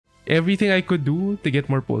everything I could do to get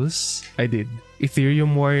more pulls, I did.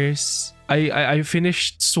 Ethereum Wars. I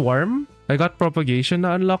finished Swarm. I got Propagation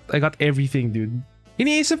na unlocked. I got everything, dude.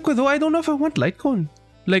 Iniisip ko though, I don't know if I want Litecoin.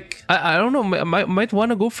 Like, I don't know. Might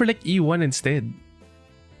want to go for like E1 instead.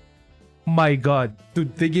 My god.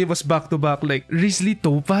 Dude, they gave us back-to-back like Risley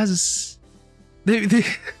Topaz. They...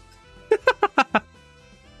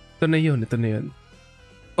 Ito na yun.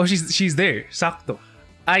 Oh, she's there. Sakto.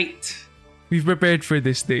 Aight. We've prepared for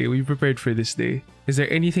this day. Is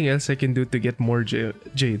there anything else I can do to get more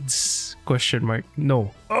jades? Question mark.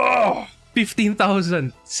 No. Oh!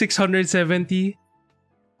 15,670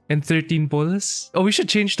 and 13 pulls. Oh, we should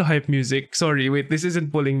change to hype music. Sorry, wait, this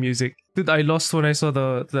isn't pulling music. Dude, I lost when I saw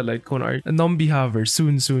the Litecoin art. A Numby Haver.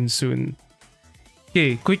 Soon.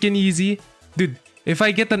 Okay, quick and easy. Dude, if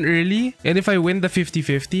I get an early and if I win the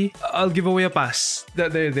 50-50, I'll give away a pass.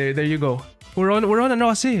 There you go. We're on ano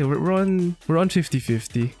kasi? We're on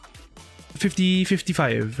 50-50.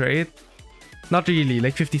 50-55, right? Not really,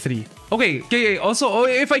 like 53. Okay, also, oh,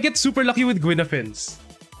 if I get super lucky with guinefens.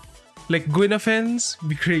 Like, guinefens,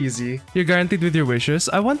 be crazy. You're guaranteed with your wishes.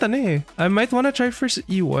 I want ano eh. I might wanna try first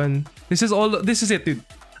E1. This is it, dude.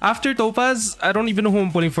 After Topaz, I don't even know who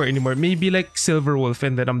I'm pulling for anymore. Maybe like Silver Wolf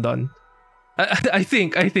and then I'm done. I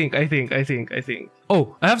think.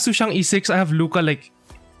 Oh, I have Sushang E6. I have Luca like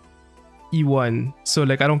E1. So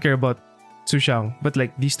like I don't care about Sushang. But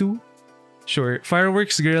like these two? Sure.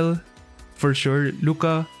 Fireworks Girl. For sure.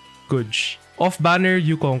 Luca. Gudge. Off banner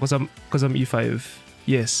Yukong cause I'm E5.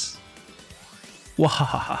 Yes.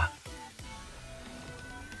 Wahahaha.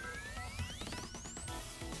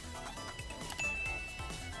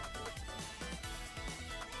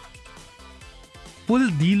 Full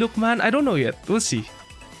D-look, man? I don't know yet. We'll see.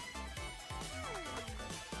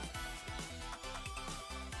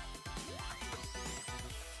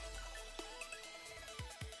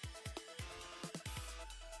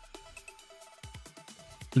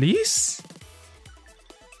 Please?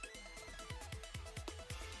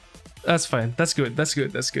 That's fine. That's good.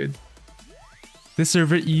 This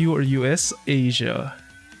server EU or US? Asia.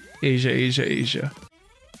 Asia.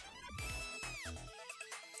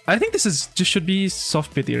 I think this is just should be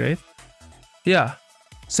soft pity, right? Yeah.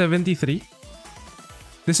 73.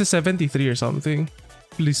 This is 73 or something.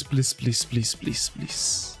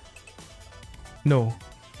 Please. No.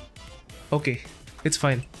 Okay. It's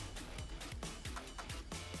fine.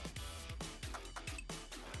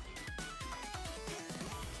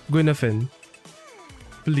 Guinaifen.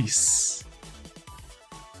 Please.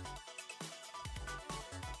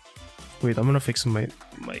 Wait, I'm gonna fix my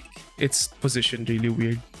mic. It's positioned really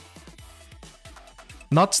weird.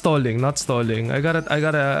 Not stalling. I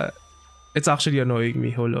gotta... It's actually annoying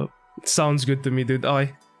me. Hold up. It sounds good to me, dude.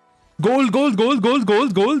 Okay. Gold!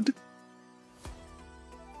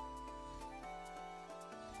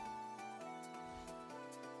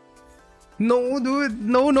 No, dude.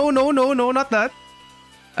 No, not that.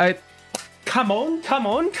 Come on.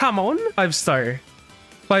 5-star.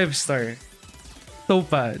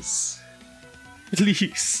 Topaz.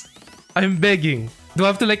 Please. I'm begging. Do I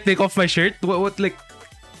have to like take off my shirt? What like...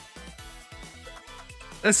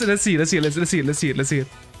 Let's see it.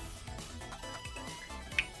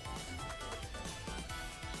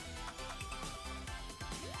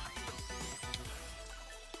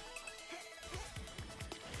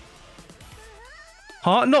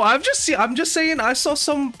 Huh? No, I'm just saying I saw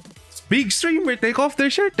some big streamer take off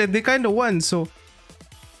their shirt and they kind of won, so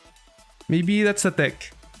maybe that's the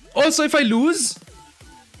tech. Also, if I lose,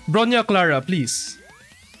 Bronya Clara, please.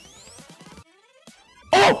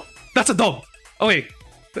 Oh! That's a dub! Oh wait.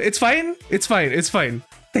 It's fine.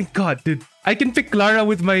 Thank God, dude. I can pick Clara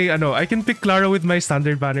with my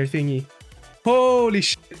standard banner thingy. Holy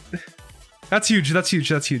shit. That's huge.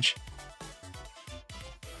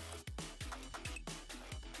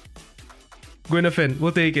 Guinaifen,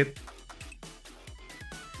 we'll take it.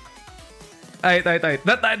 Aight.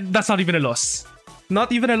 That's not even a loss.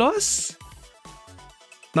 Not even a loss.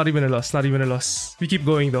 We keep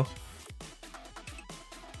going though.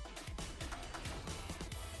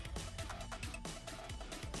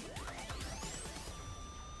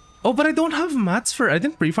 Oh, but I don't have mats for... I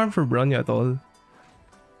didn't pre-farm for Bronya at all.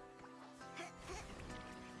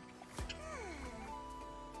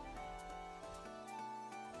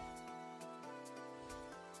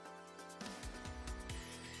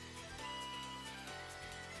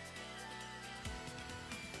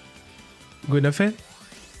 Guinaifen?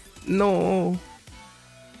 No.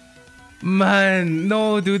 Man,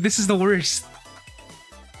 no, dude, this is the worst.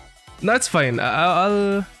 That's fine.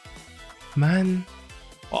 I'll... Man.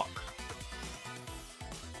 Fuck.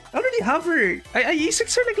 I already have her. I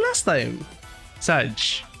E6 her like last time. Sag.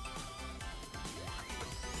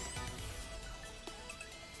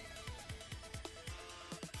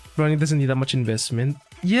 Ronnie doesn't need that much investment.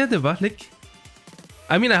 Yeah, diba? Like,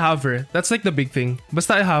 I mean, I have her. That's like the big thing.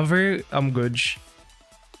 Basta I have her, I'm good.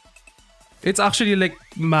 It's actually like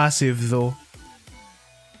massive though.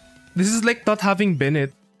 This is like not having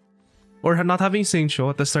Bennett. Or not having Saint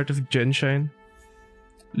Show at the start of Genshin.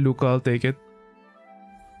 Luca, I'll take it.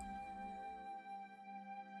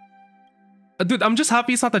 Dude, I'm just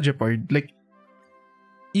happy it's not a Jeopard. Like,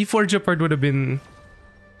 E4 Jeopard would have been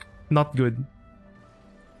not good.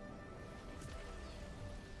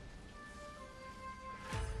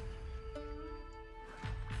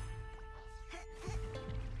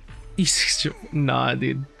 E6 Nah,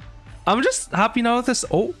 dude. I'm just happy now with this.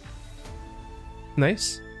 Oh.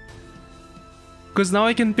 Nice. Because now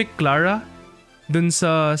I can pick Clara dun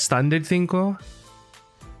sa standard thing ko.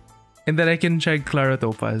 And then I can try Clara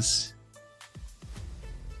Topaz.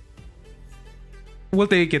 We'll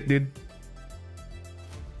take it, dude.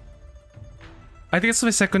 I think it's my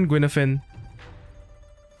second guinaifen.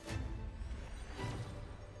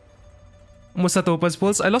 Musta Topaz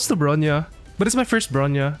pulls. I lost to Bronya, but it's my first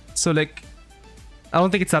Bronya. So like, I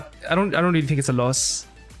don't think it's that. I don't really think it's a loss.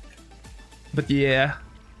 But yeah.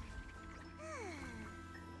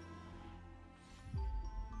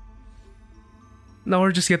 Now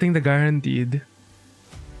we're just getting the guaranteed.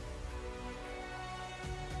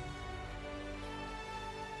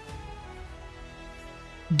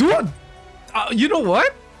 Dude! You know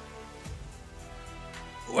what?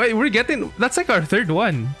 Wait, we're getting... That's like our third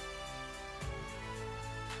one.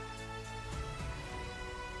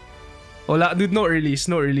 Hola, dude, no release,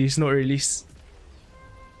 no release, no release.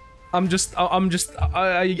 I'm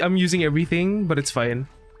using everything, but it's fine.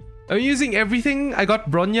 I'm using everything. I got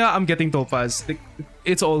Bronya, I'm getting Topaz.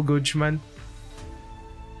 It's all good, man.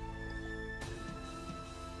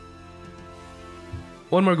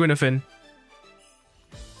 One more guinaifen.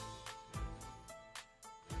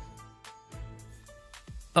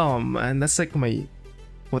 Oh man, that's like my...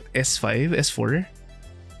 What, S5? S4?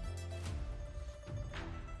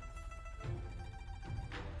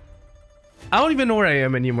 I don't even know where I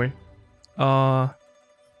am anymore.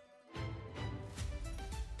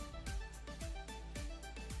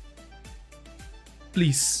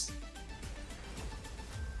 Please.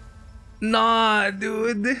 Nah,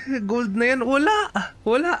 dude. Gold na yan. Wala.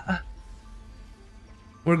 Wala.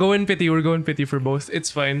 We're going pity. We're going pity for both. It's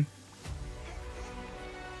fine.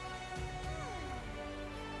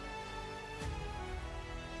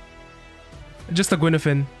 Just a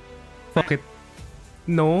guinaifen. Fuck it.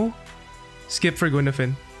 No. Skip for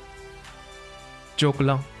guinaifen. Joke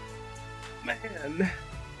lang. Man.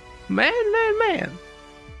 Man.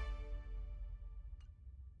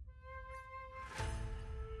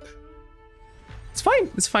 It's fine.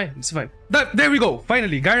 It's fine. It's fine. There we go.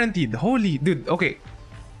 Finally. Guaranteed. Holy. Dude. Okay.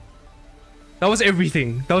 That was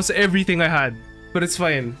everything. That was everything I had. But it's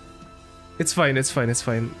fine. It's fine. It's fine. It's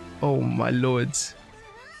fine. Oh my lords.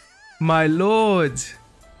 My lord!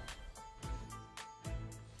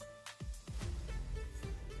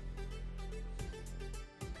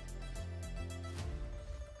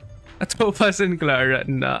 A Topaz and Clara,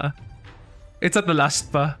 nah. It's at the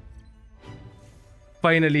last pa.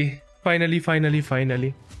 Finally. Finally.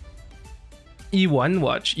 E1,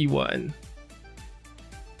 watch, E1.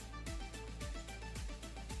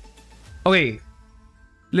 Okay.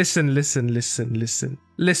 Listen.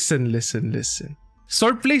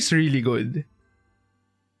 Swordplay's really good.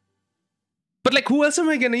 But like, who else am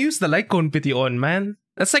I gonna use the light cone pity on, man?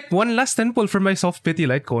 That's like one last 10 pull for my soft pity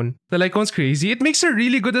light cone. The light cone's crazy. It makes her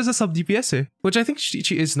really good as a sub DPS eh. Which I think she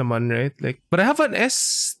is naman, right? Like, but I have an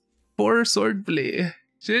S4 swordplay.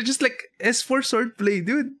 Should I just like S4 swordplay,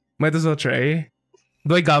 dude? Might as well try.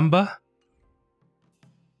 Do I gamba?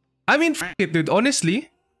 I mean, f it, dude. Honestly,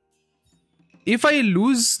 if I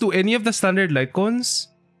lose to any of the standard light cones,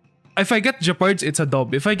 if I get Jeopards, it's a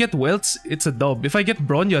dub. If I get Welts, it's a dub. If I get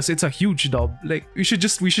Bronyas, it's a huge dub. Like, we should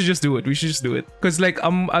just do it. We should just do it. Cause like,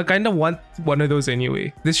 I kind of want one of those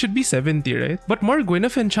anyway. This should be 70, right? But more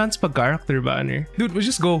guinaifen chance pag character banner. Dude, we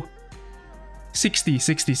just go 60,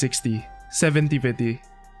 70 pity.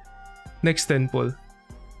 Next 10 pull.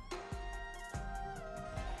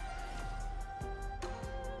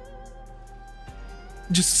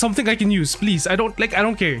 Just something I can use, please. I don't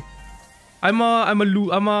care. I'm a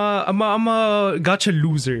gacha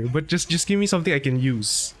loser, but just give me something I can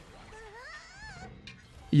use.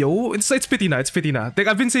 Yo, it's pity na. Like,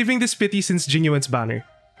 I've been saving this pity since Jingyuen's banner.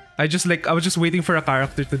 I was just waiting for a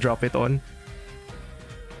character to drop it on.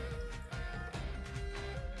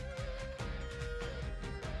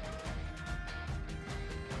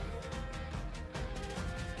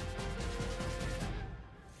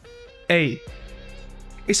 Hey,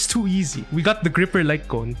 it's too easy. We got the gripper like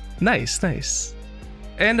cone. Nice, nice.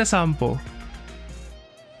 And a sampo.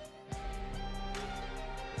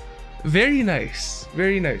 Very nice.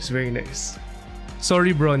 Very nice, very nice.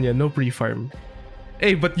 Sorry, Bronya, no pre-farm.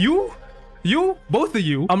 Hey, but you, both of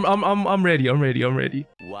you, I'm ready.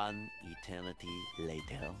 One eternity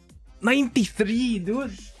later. 93,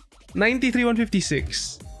 dude. 93,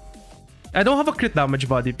 156. I don't have a crit damage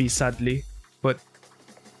body piece, sadly, but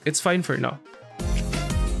it's fine for now.